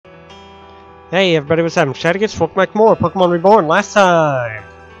Hey everybody, what's up? I'm Shadowgate, welcome back more Pokemon Reborn. Last time,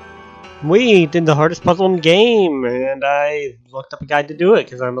 we did the hardest puzzle in the game, and I looked up a guide to do it,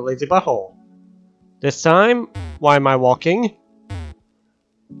 because I'm a lazy butthole. This time, why am I walking?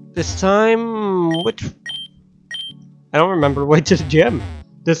 This time, I don't remember the way to the gym.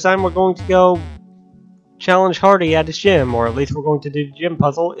 This time we're going to go challenge Hardy at his gym, or at least we're going to do the gym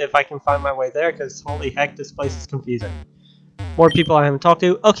puzzle if I can find my way there, because holy heck, this place is confusing. More people I haven't talked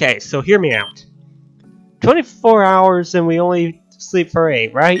to. Okay, so hear me out. 24 hours and we only sleep for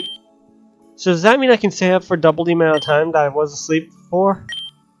 8, right? So does that mean I can stay up for double the amount of time that I was asleep for?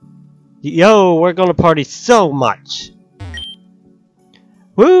 Yo, we're gonna party so much!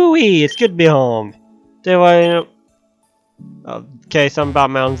 Woo-wee! It's good to be home! Do I... Okay, something about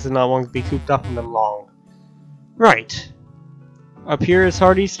mountains and not wanting to be cooped up in them long. Right. Up here is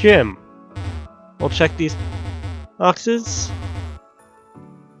Hardy's gym. We'll check these boxes.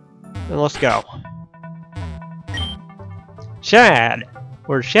 And let's go. Shad!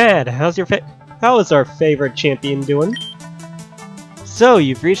 Or Shad, how is our favorite champion doing? So,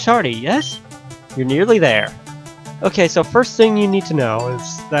 you've reached Hardy, yes? You're nearly there. Okay, so first thing you need to know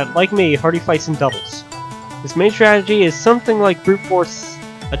is that, like me, Hardy fights in doubles. His main strategy is something like brute force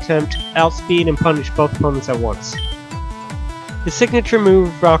attempt, outspeed, and punish both opponents at once. His signature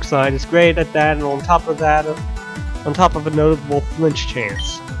move, Rock Slide, is great at that, and on top of a notable flinch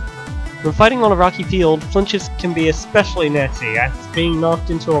chance. When fighting on a rocky field, flinches can be especially nasty, as being knocked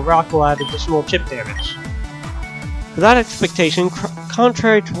into a rock will add additional chip damage. Without expectation,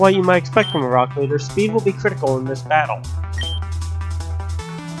 contrary to what you might expect from a rock leader, speed will be critical in this battle.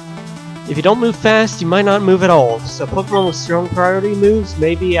 If you don't move fast, you might not move at all, so Pokemon with strong priority moves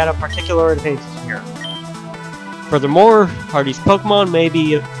may be at a particular advantage here. Furthermore, Hardy's Pokemon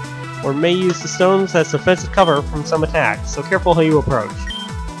may use the stones as defensive cover from some attacks, so careful how you approach.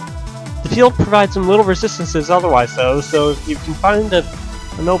 The field provides some little resistances otherwise though, so if you can find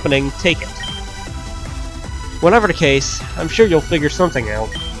an opening, take it. Whatever the case, I'm sure you'll figure something out.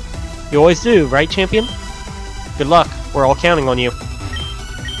 You always do, right, champion? Good luck, we're all counting on you.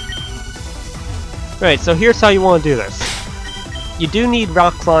 Right, so here's how you want to do this. You do need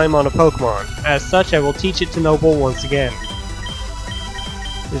Rock Climb on a Pokemon. As such, I will teach it to Noble once again.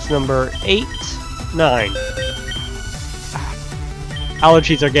 It's number 8, 9.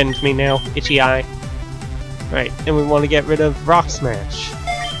 Allergies are getting to me now. Itchy eye. Right, and we want to get rid of Rock Smash.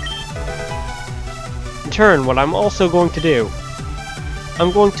 In turn, what I'm also going to do,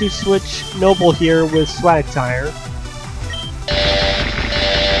 I'm going to switch Noble here with Swag Tire.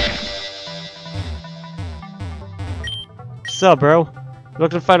 So, bro,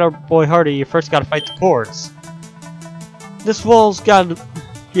 looking to fight our boy Hardy, you first gotta fight the chords. This wall's got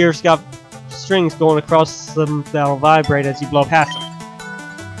strings going across them that'll vibrate as you blow past them.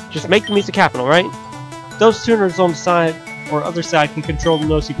 Just make the music happen, alright? Those tuners on the side or other side can control the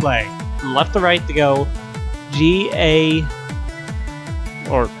notes you play. From left to right to go G, A,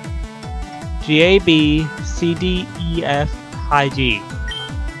 or G, A, B, C, D, E, F, high G.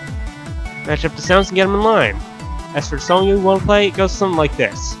 Match up the sounds and get them in line. As for the song you want to play, it goes something like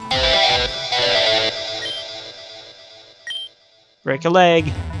this. Break a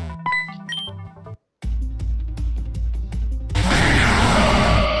leg.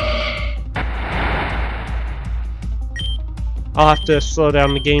 I'll have to slow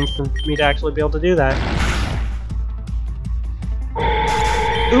down the game for me to actually be able to do that.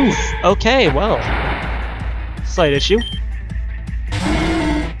 Oof, okay, well. Slight issue.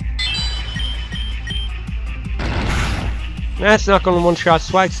 That's not going to one-shot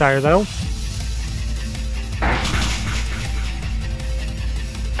Swag Tire, though.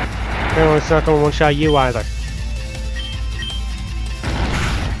 Apparently it's not going to one-shot you either.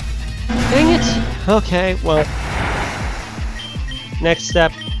 Dang it! Okay, well. Next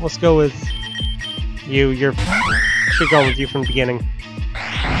step, let's go with you. Should go with you from the beginning.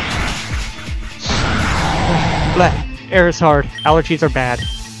 Bleh. Air is hard. Allergies are bad.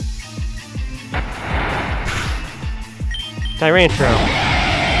 Tyrantro.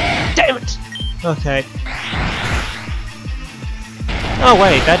 Damn it! Okay. Oh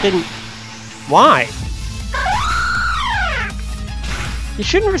wait, that didn't... Why? You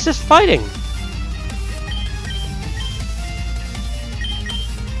shouldn't resist fighting!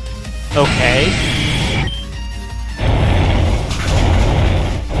 Okay.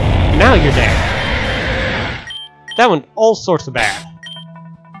 Now you're dead. That went all sorts of bad.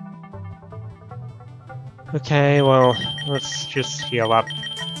 Okay, well, let's just heal up.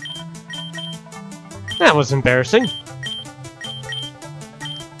 That was embarrassing.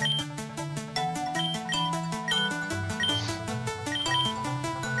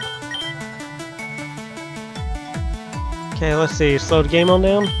 Okay, let's see. Slow the game on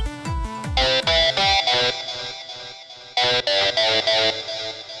down.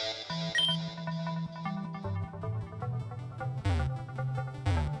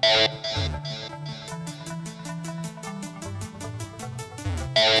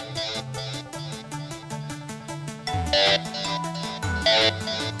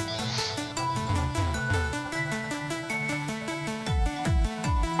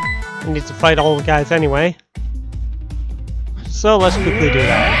 We need to fight all the guys anyway. So let's quickly do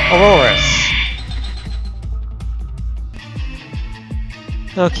that. Auroras.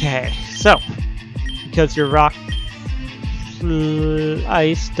 Okay, so because you're rock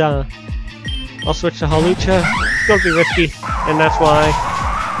iced, I'll switch to Halucha. It's gonna be risky, and that's why.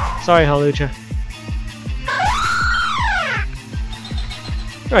 Sorry, Halucha.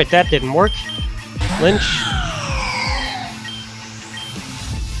 Alright, that didn't work. Lynch.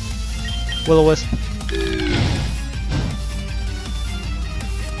 Will-O-Wisp.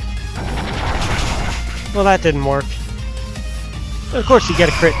 Well, that didn't work. Of course, you get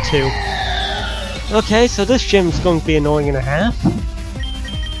a crit too. Okay, so this gym's going to be annoying and a half.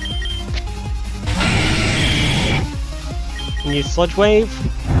 And use Sludge Wave.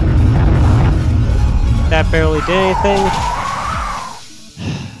 That barely did anything.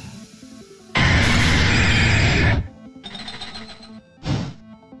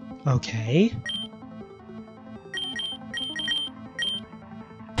 Okay.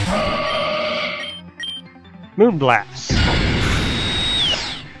 Moonblast.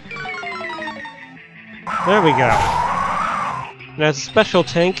 There we go. And as a special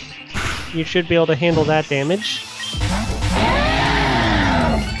tank, you should be able to handle that damage.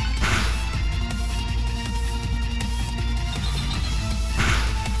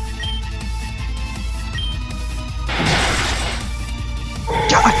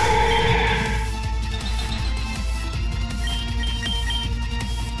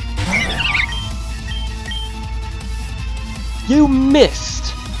 You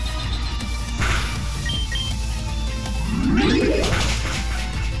missed!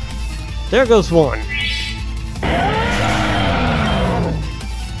 There goes one.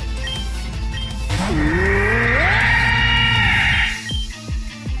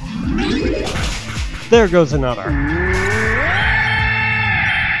 There goes another.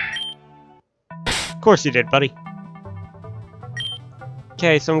 Of course you did, buddy.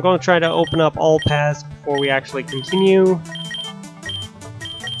 Okay, so I'm going to try to open up all paths before we actually continue.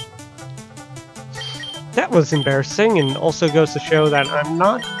 That was embarrassing, and also goes to show that I'm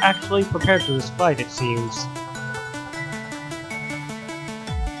not actually prepared for this fight, it seems.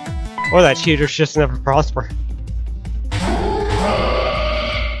 Or that cheaters just never prosper.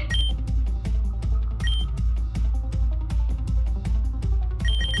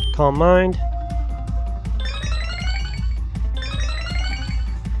 Calm mind.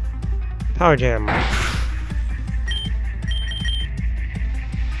 Power Jam.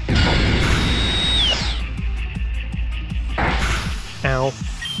 Ow.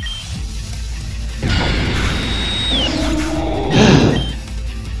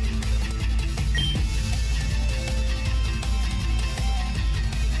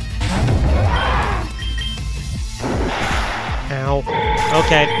 Ow.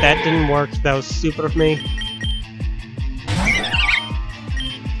 Okay, that didn't work. That was stupid of me.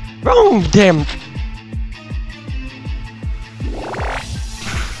 Wrong damn.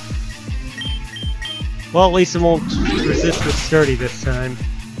 Well, at least it won't resist with Sturdy this time.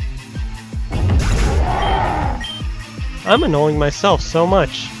 I'm annoying myself so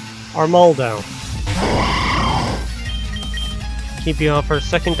much. Armaldo. Keep you off for a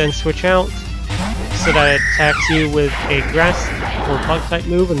second, then switch out, so that it attacks you with a grass or bug type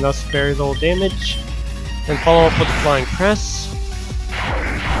move and thus very little damage. Then follow up with a Flying Press.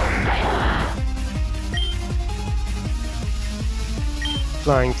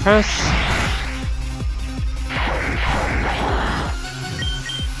 Flying Press.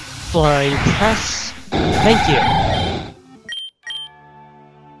 Flying Press. Thank you.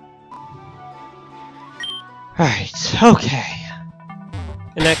 Right, okay.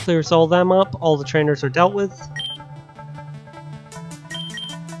 And that clears all them up. All the trainers are dealt with.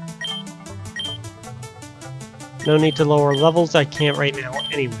 No need to lower levels, I can't right now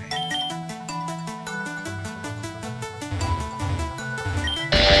anyway.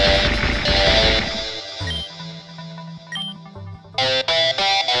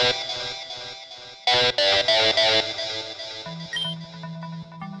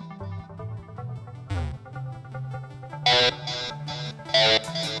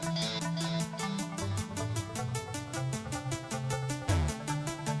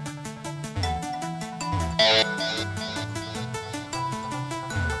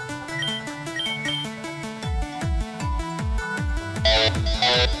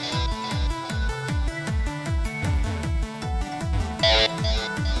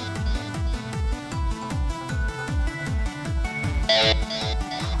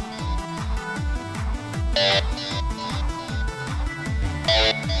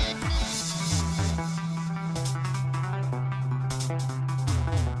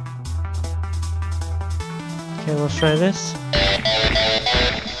 Okay, let's try this.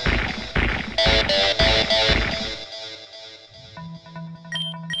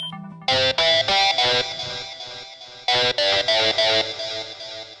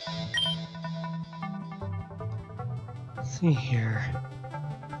 Let's see here.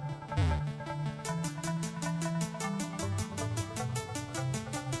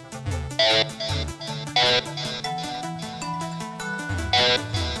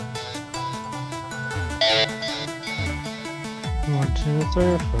 One, two,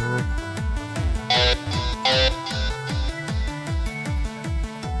 three, four.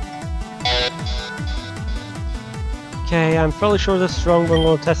 Okay, I'm fairly sure this is wrong, but I'm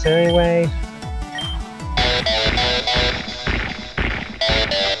going to test it anyway.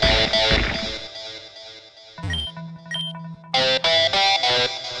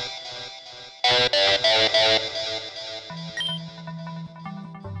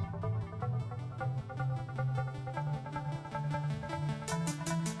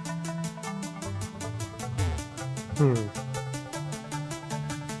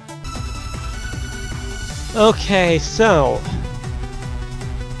 Okay, so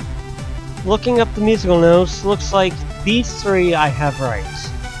looking up the musical notes, looks like these three I have right.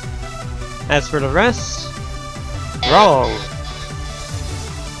 As for the rest, wrong.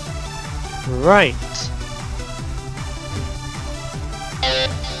 Right.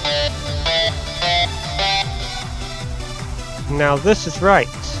 Now this is right.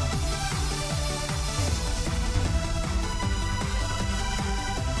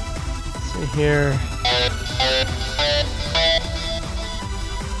 Let's see here.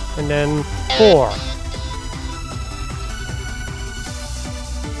 And then 4.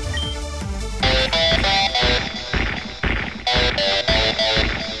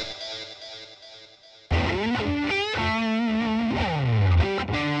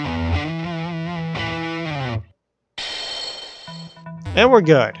 And we're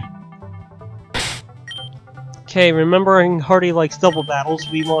good. Okay, remembering Hardy likes double battles,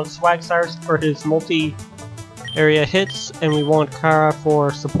 we want Swag Cyrus for his multi-area hits, and we want Kara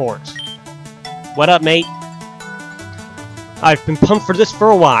for support. What up, mate? I've been pumped for this for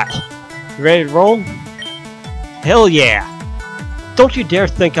a while. You ready to roll? Hell yeah! Don't you dare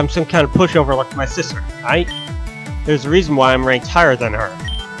think I'm some kind of pushover like my sister, right? There's a reason why I'm ranked higher than her.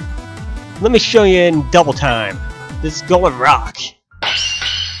 Let me show you in double time. This is going rock.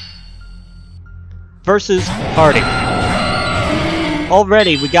 Versus Hardy.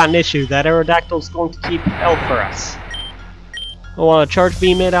 Already, we got an issue. That Aerodactyl's going to keep L for us. We'll want to charge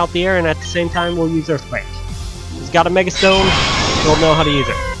beam it out the air, and at the same time, we'll use Earthquake. He's got a Mega Stone. We'll know how to use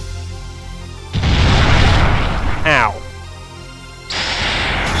it. Ow.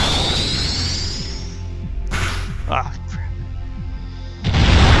 Ah, crap.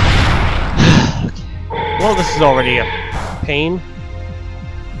 Okay. Well, this is already a pain.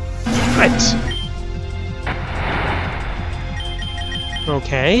 Right.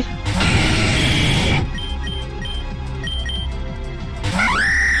 Okay.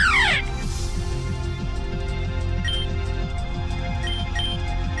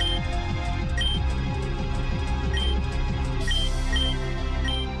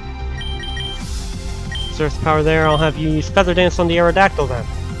 Earth power there, I'll have you use Feather Dance on the Aerodactyl then.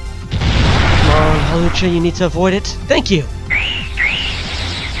 Come on, Halucha, you need to avoid it. Thank you!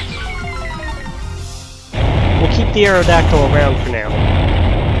 We'll keep the Aerodactyl around for now.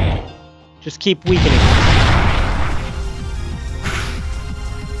 Just keep weakening it.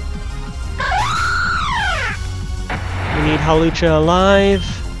 We need Halucha alive.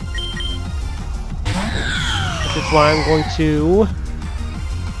 Which is why I'm going to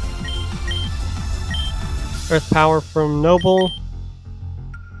Earth Power from Noble.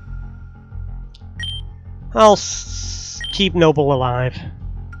 I'll keep Noble alive.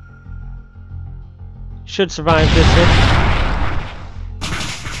 Should survive this hit.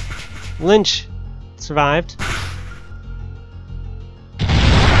 Lynch survived.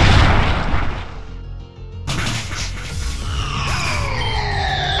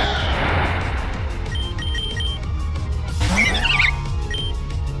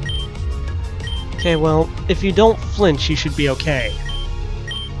 Okay, well, if you don't flinch, you should be okay.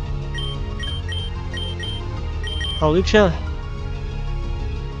 Halucha?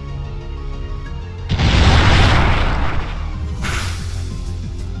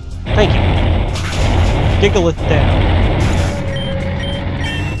 Thank you. Giggleth down.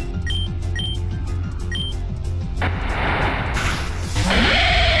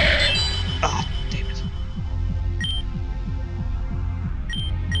 Ah, damn it.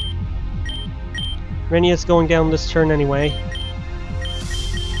 Renia's going down this turn anyway.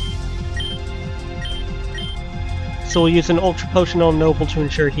 So we'll use an Ultra Potion on Noble to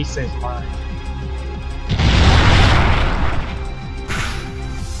ensure he stays alive.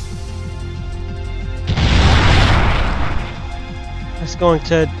 That's going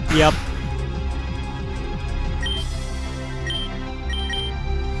to... yep.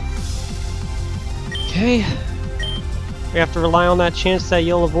 Okay. We have to rely on that chance that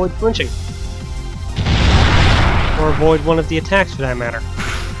you'll avoid flinching. Or avoid one of the attacks for that matter.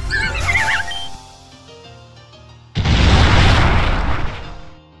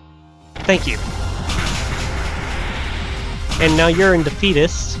 Thank you. And now you're in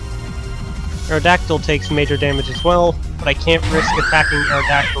Defeatist. Aerodactyl takes major damage as well, but I can't risk attacking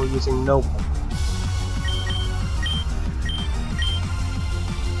Aerodactyl using Noble.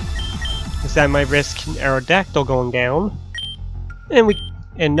 Because that might risk Aerodactyl going down.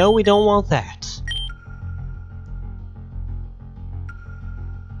 And no, we don't want that.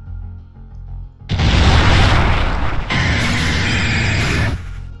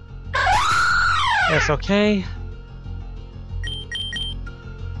 That's okay.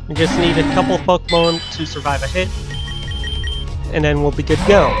 We just need a couple Pokemon to survive a hit, and then we'll be good to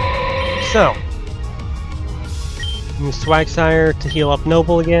go. So, use Swagsire to heal up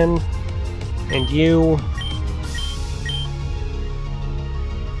Noble again, and you...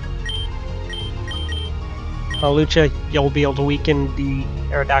 Hawlucha, you'll be able to weaken the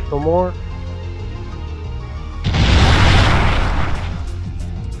Aerodactyl more.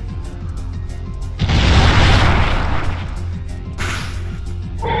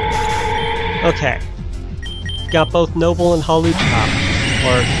 Okay. Got both Noble and Hawlucha up.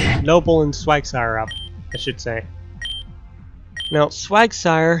 Or Noble and Swagsire up, I should say. Now,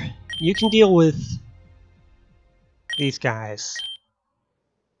 Swagsire, you can deal with these guys.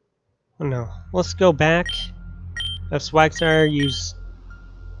 Oh no. Let's go back. Have Swagsire use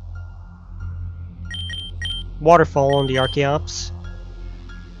Waterfall on the Archeops.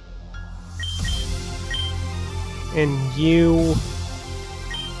 And you...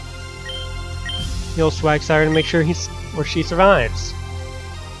 heal Swagsire to make sure she survives.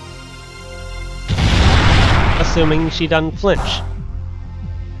 Assuming she doesn't flinch.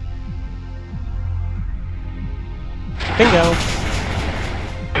 Bingo!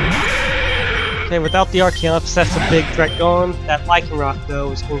 Okay, without the Archeops, that's a big threat gone. That Lycanroc,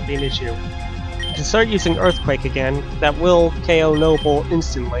 though, is going to be an issue. You can start using Earthquake again. That will KO Noble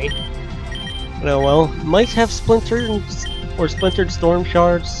instantly. But oh well. Might have Splintered or Splintered Storm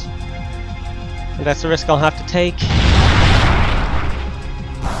Shards. And that's the risk I'll have to take.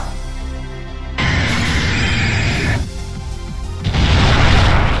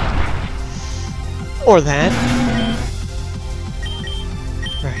 Or that.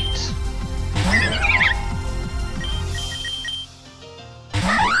 Right.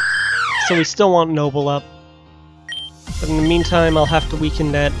 So we still want Noble up. But in the meantime, I'll have to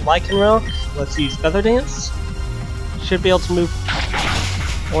weaken that Lycanroc. Let's use Feather Dance. Should be able to move.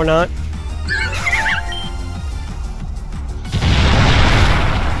 Or not.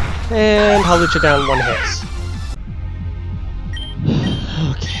 And Hawlucha down one hit.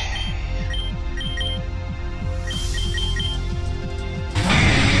 Okay.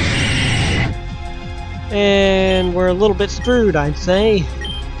 And we're a little bit screwed, I'd say.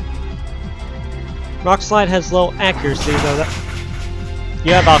 Rock Slide has low accuracy, though.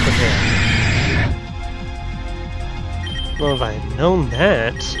 You have Aqua Tail. Well, if I had known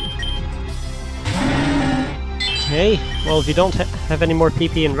that... Okay, well if you don't have any more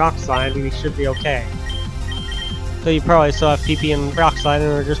PP in Rock Slide, we should be okay. So you probably still have PP in Rock Slide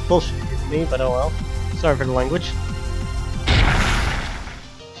and are just bullshitting me, but oh well. Sorry for the language.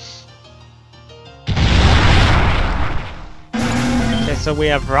 Okay, so we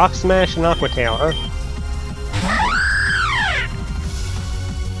have Rock Smash and Aqua Tail, huh?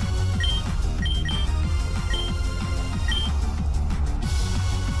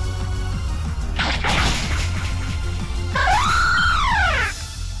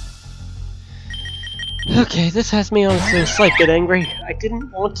 Okay, this has me honestly a slight bit angry. I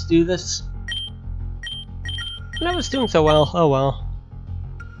didn't want to do this. But I was doing so well. Oh well.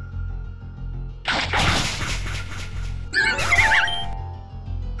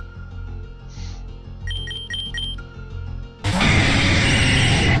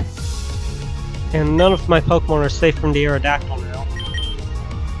 And none of my Pokemon are safe from the Aerodactyl now.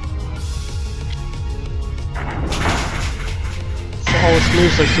 So all its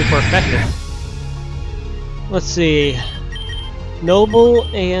moves are super effective. Let's see. Noble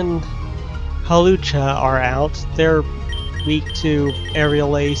and Hawlucha are out. They're weak to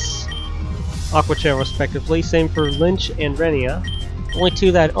Aerial Ace, Aqua Tail respectively. Same for Lynch and Renia. Only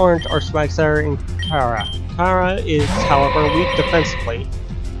two that aren't are Swagsire and Kara. Kara is, however, weak defensively,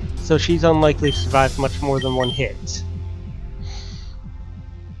 so she's unlikely to survive much more than one hit.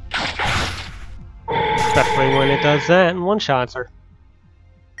 Especially when it does that and one-shots her.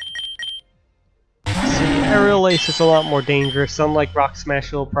 See, Aerial Ace is a lot more dangerous. Unlike Rock Smash,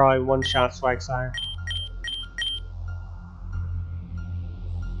 it'll probably one-shot Swagsire.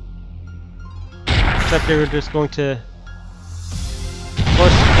 Except you're just going to... Of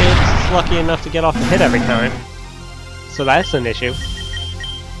course, it's lucky enough to get off the hit every time. So that's an issue.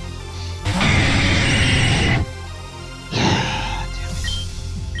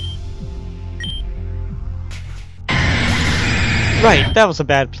 Right, that was a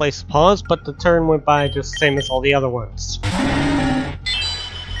bad place to pause, but the turn went by just the same as all the other ones.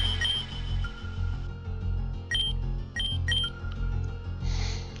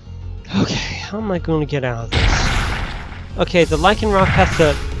 Okay, how am I going to get out of this? Okay, the Lycanroc has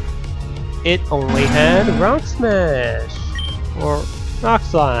to... It only had Rock Smash! Or Rock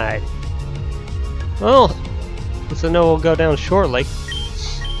Slide. Well, guess I know we'll go down shortly.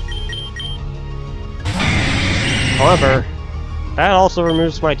 However, that also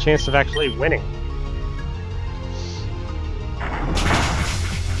removes my chance of actually winning.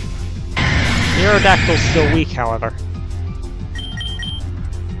 The Aerodactyl's still weak, however.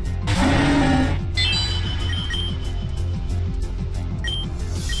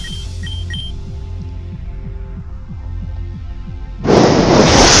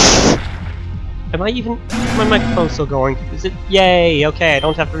 Is my microphone still going? Is it? Yay! Okay, I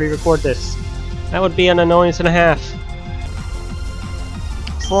don't have to re-record this. That would be an annoyance and a half.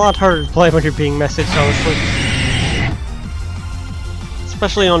 It's a lot harder to play when you're being messaged, honestly.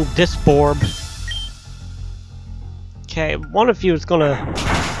 Especially on Disborb. Okay, one of you is gonna...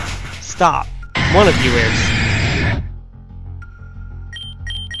 stop. One of you is.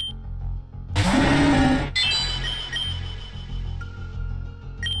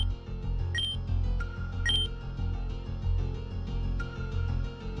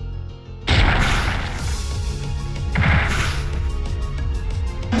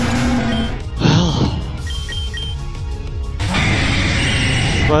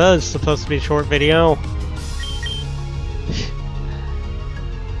 Well, it's supposed to be a short video.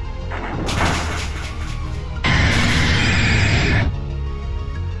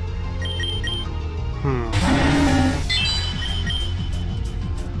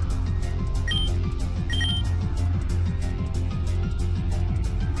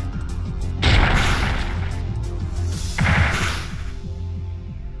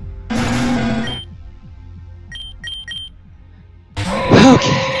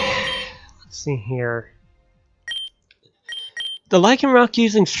 Okay, let's see here. The Lycanroc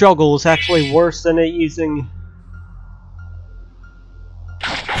using Struggle is actually worse than it using...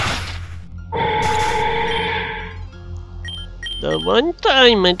 The one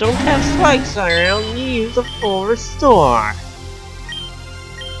time I don't have Swagsire, I'll use a full restore.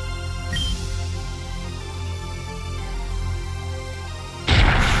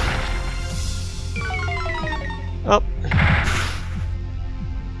 Oh.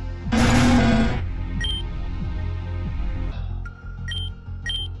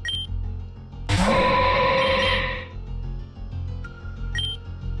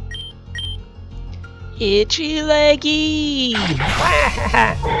 Itchy leggy!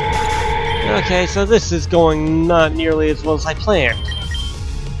 Okay, so this is going not nearly as well as I planned.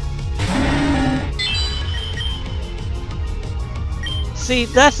 See,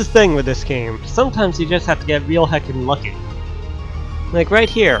 that's the thing with this game. Sometimes you just have to get real heckin' lucky. Like right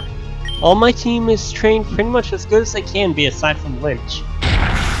here. All my team is trained pretty much as good as they can be aside from Lynch.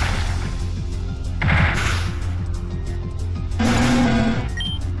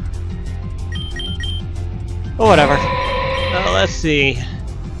 But whatever. Let's see.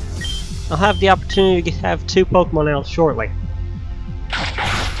 I'll have the opportunity to have two Pokemon out shortly.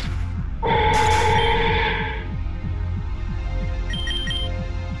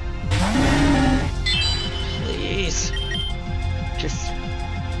 Please. Just...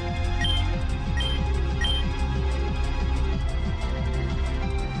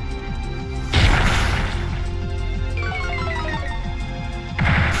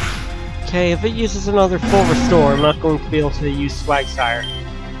 Okay, if it uses another full restore, I'm not going to be able to use Swagsire.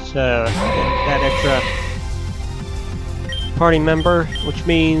 So, get that extra party member, which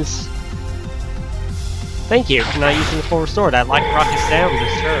means... Thank you for not using the full restore. That Lycanroc is down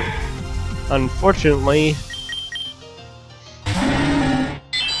this turn. Unfortunately...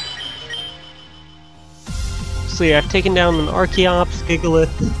 So yeah, I've taken down an Archeops,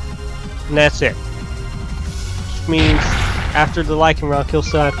 Gigalith, and that's it. Which means... after the Lycanroc, he'll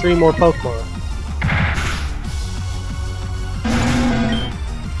still have 3 more Pokemon.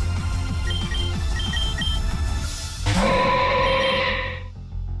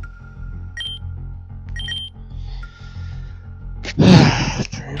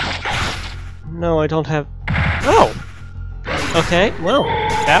 No, I don't have... Oh! Okay, well,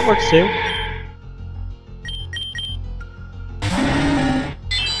 that works too.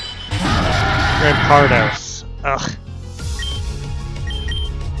 Rampardos. Ugh.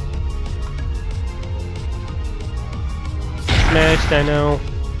 Smashed, I know.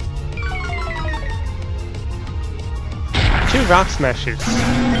 2 Rock Smashes.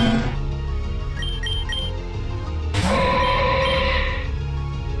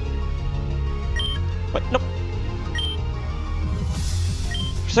 What? Nope.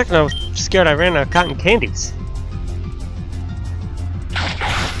 For a second I was scared I ran out of cotton candies.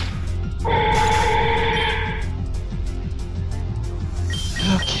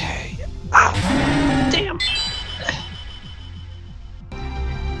 Okay. Ow! Damn!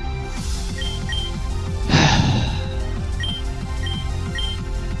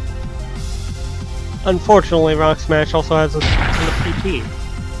 Unfortunately, Rock Smash also has a ton of PP.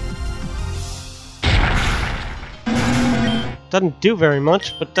 Doesn't do very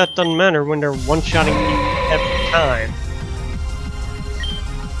much, but that doesn't matter when they're one-shotting you every time.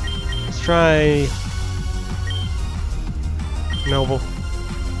 Let's try... Noble.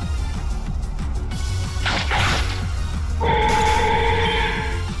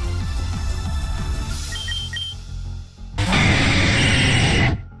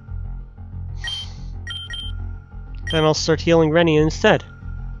 Then I'll start healing Rennie instead.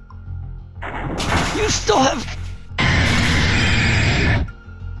 You still have...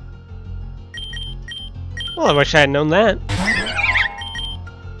 Well, I wish I had known that.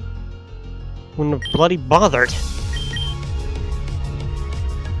 Wouldn't have bloody bothered.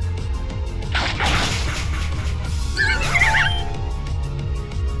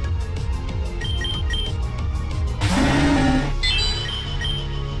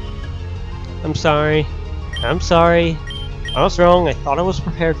 I'm sorry. I'm sorry. I was wrong. I thought I was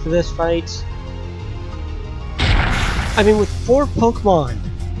prepared for this fight. I mean, with 4 Pokemon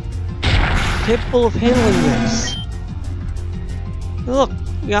capable of handling this. Look,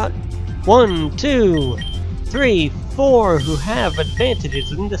 we got 1, 2, 3, 4 who have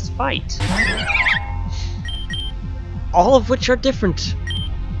advantages in this fight. All of which are different.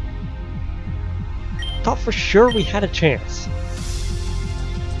 Thought for sure we had a chance.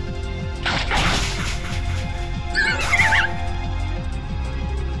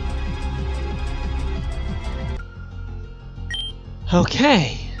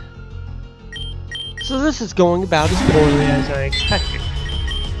 Okay. So this is going about as poorly as I expected.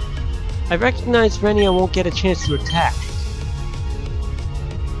 I recognize Rennie won't get a chance to attack.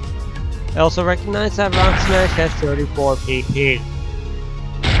 I also recognize that Rock Smash has 34 PP.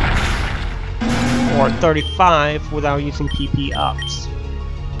 Or 35 without using PP ups.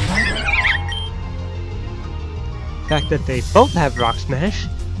 The fact that they both have Rock Smash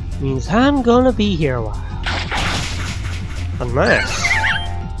means I'm gonna be here a while. Unless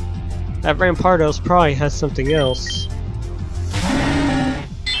that Rampardos probably has something else.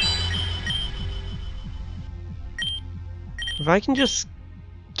 If I can just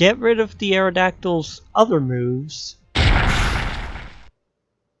get rid of the Aerodactyl's other moves.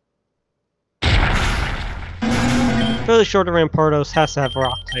 Fairly sure the Rampardos has to have a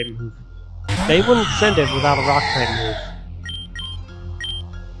Rock type move. They wouldn't send it without a Rock type move.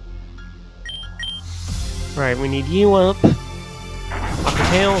 Right, we need you up. Aqua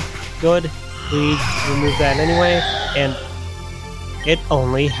Tail, good. We remove that anyway, and it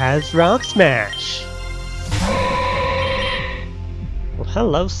only has Rock Smash. Well,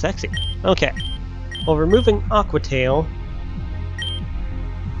 hello, sexy. Okay. Well, removing Aqua Tail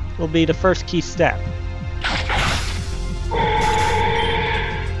will be the first key step.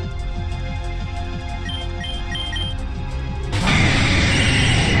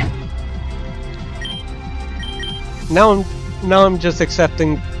 Now I'm just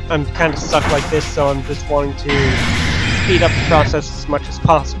accepting I'm kind of stuck like this, so I'm just wanting to speed up the process as much as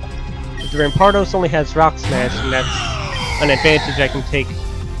possible. The Rampardos only has Rock Smash, and that's an advantage I can take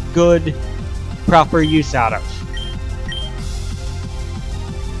good, proper use out of.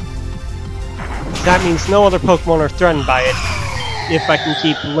 That means no other Pokemon are threatened by it if I can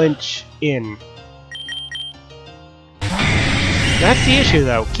keep Lynch in. That's the issue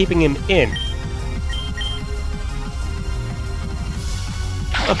though, keeping him in.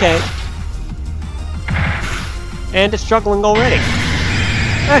 Okay. And it's struggling already.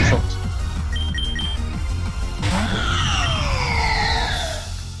 Excellent.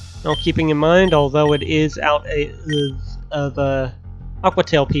 Now keeping in mind, although it is out of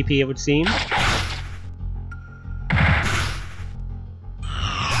Aquatail PP, it would seem,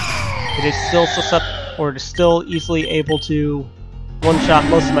 it is still easily able to one-shot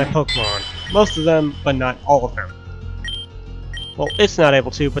most of my Pokemon. Most of them, but not all of them. Well, it's not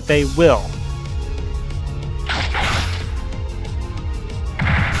able to, but they will.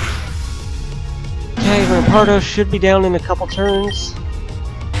 Okay, Rampardo should be down in a couple turns,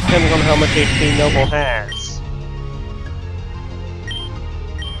 depending on how much HP Noble has.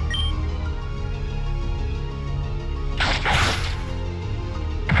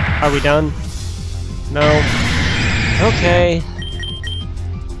 Are we done? No. Okay.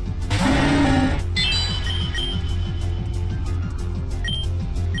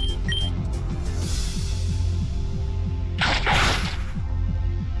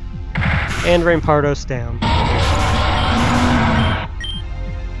 And Rampardo's down.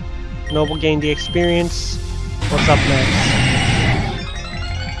 Noble gained the experience. What's up next?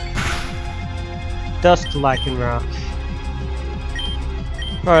 Dust, Lycanroc.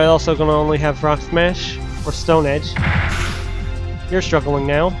 Alright, also gonna only have Rock Smash or Stone Edge. You're struggling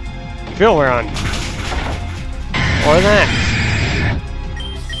now. Drill Run. Or that.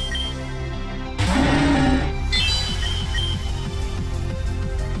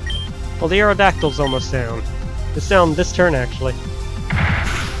 Well, the Aerodactyl's almost down. It's down this turn, actually.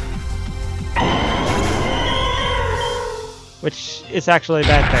 Which is actually a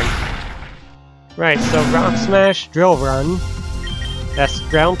bad thing. Right, so Rock Smash, Drill Run. That's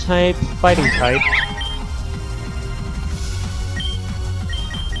Ground type, Fighting type.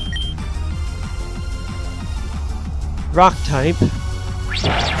 Rock type.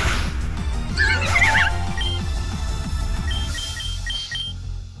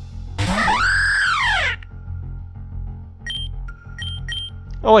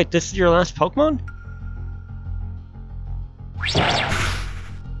 Oh wait, this is your last Pokemon?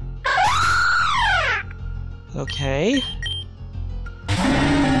 Okay.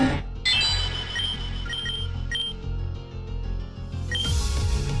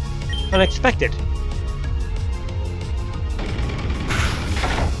 Unexpected.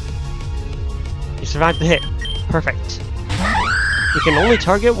 You survived the hit. Perfect. You can only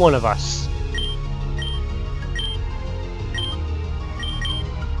target one of us.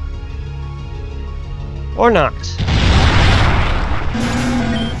 Or not.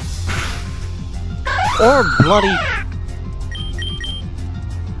 Or bloody...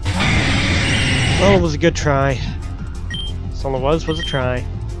 Well, it was a good try. That's all it was a try.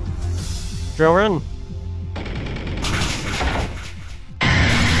 Drill Run.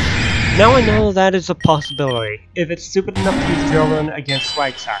 Now I know that is a possibility, if it's stupid enough to use Drill Run against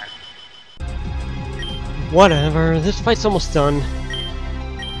Right Side. Whatever, this fight's almost done.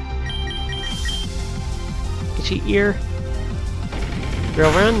 Itchy ear.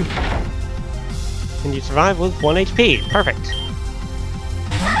 Drill Run. And you survive with 1 HP. Perfect.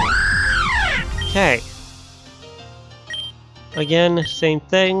 Okay. Again, same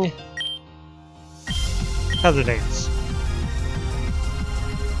thing. Feather Dance.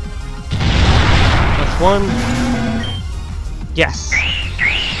 That's 1. Yes.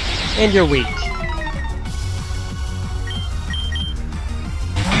 And you're weak.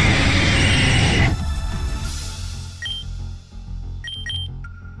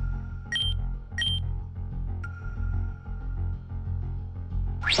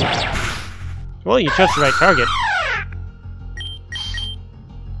 Well, you chose the right target.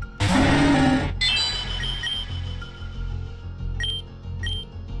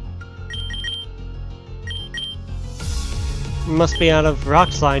 Must be out of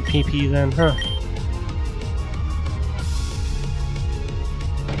Rock Slide PP then, huh?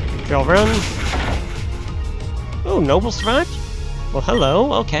 Drill Run. Oh, Noble survived? Well,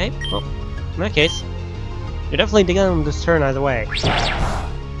 hello, okay. Well, in that case, you're definitely down this turn either way.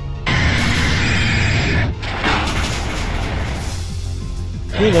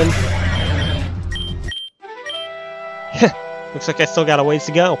 Healing. Looks like I still got a ways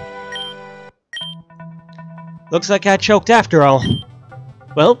to go. Looks like I choked after all.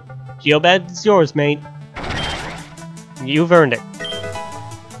 Well, Geobed is yours, mate. You've earned it.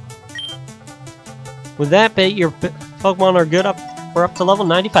 With that bit, your Pokemon are good we're up to level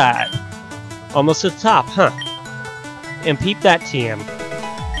 95. Almost to the top, huh? And peep that TM.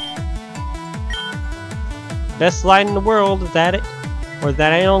 Best slide in the world, is that it? Or is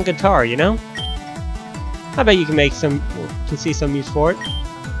that on guitar, you know? I bet you can see some use for it.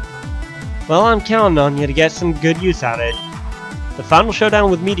 Well, I'm counting on you to get some good use out of it. The final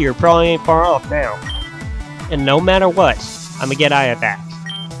showdown with Meteor probably ain't far off now. And no matter what, I'ma get Aya back.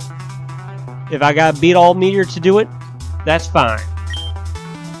 If I gotta beat all Meteor to do it, that's fine.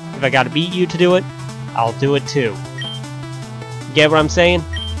 If I gotta beat you to do it, I'll do it too. Get what I'm saying?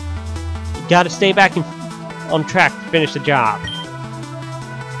 You gotta stay back on track to finish the job.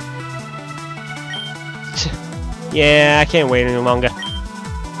 Yeah, I can't wait any longer.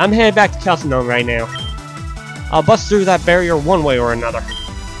 I'm headed back to Calcinone right now. I'll bust through that barrier one way or another.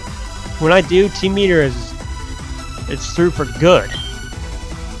 When I do, Team Meteor it's through for good.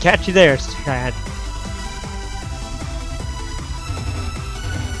 Catch you there, Chad.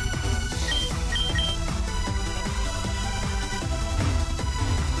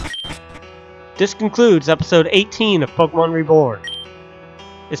 This concludes episode 18 of Pokemon Reborn.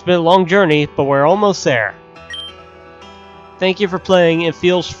 It's been a long journey, but we're almost there. Thank you for playing, and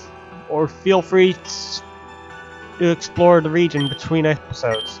feel free to explore the region between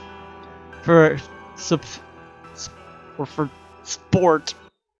episodes. For sport,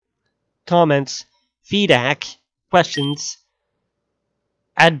 comments, feedback, questions,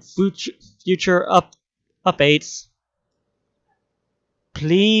 add future updates,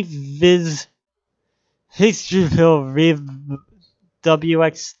 please visit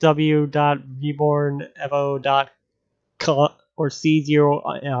wxw.rebornevo.com or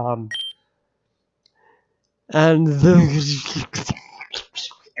C0 and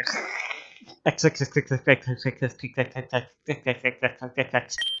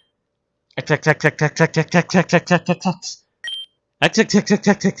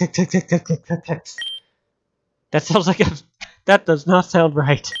that sounds like that does not sound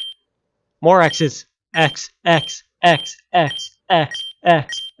right. More X's. X, X, X, X, X,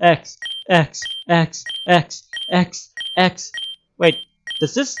 X, X, X, X, X, X, X. Wait,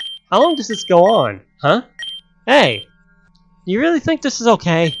 how long does this go on? Huh? Hey, do you really think this is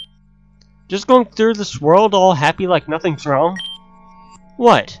okay? Just going through this world all happy like nothing's wrong?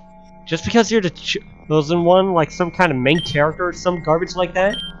 What? Just because you're the chosen one, like some kind of main character or some garbage like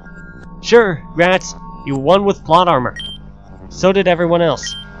that? Sure, Rats, you won with plot armor. So did everyone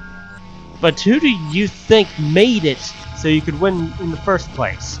else. But who do you think made it so you could win in the first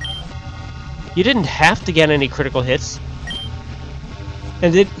place? You didn't have to get any critical hits.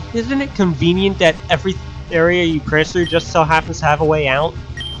 And isn't it convenient that every area you press through just so happens to have a way out?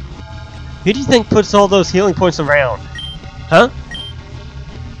 Who do you think puts all those healing points around? Huh?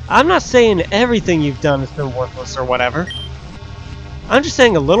 I'm not saying everything you've done has been worthless or whatever. I'm just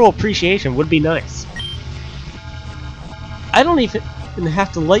saying a little appreciation would be nice. I don't even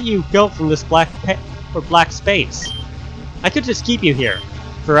have to let you go from this black space. I could just keep you here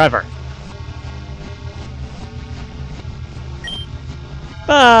forever.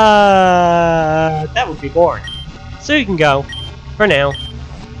 But that would be boring. So you can go for now.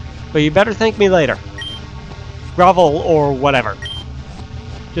 But you better thank me later. Grovel or whatever.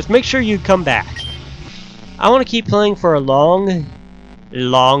 Just make sure you come back. I want to keep playing for a long,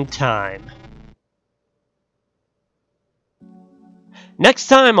 long time. Next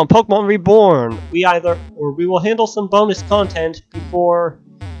time on Pokemon Reborn, we will handle some bonus content before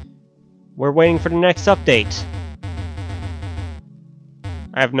we're waiting for the next update.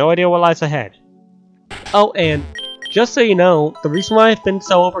 I have no idea what lies ahead. Oh, and just so you know, the reason why I've been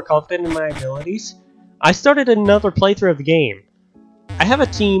so overconfident in my abilities, I started another playthrough of the game. I have a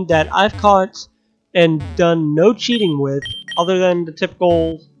team that I've caught and done no cheating with, other than the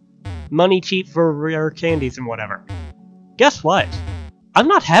typical money cheat for rare candies and whatever. Guess what? I'm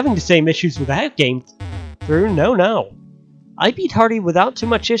not having the same issues with that game through, no. I beat Hardy without too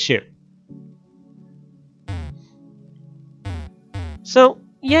much issue. So,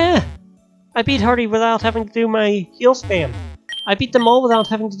 yeah, I beat Hardy without having to do my heal spam. I beat them all without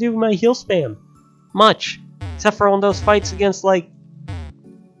having to do my heal spam. Much. Except for on those fights against,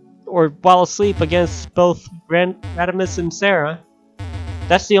 or while asleep against both Radimus and Sarah.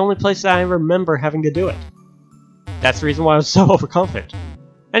 That's the only place that I remember having to do it. That's the reason why I was so overconfident.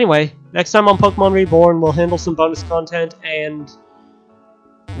 Anyway, next time on Pokemon Reborn, we'll handle some bonus content, and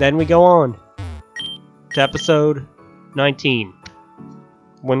then we go on to episode 19.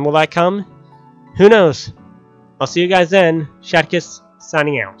 When will that come? Who knows? I'll see you guys then. Shatkus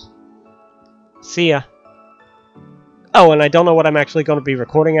signing out. See ya. Oh, and I don't know what I'm actually going to be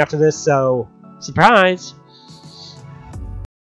recording after this, so surprise!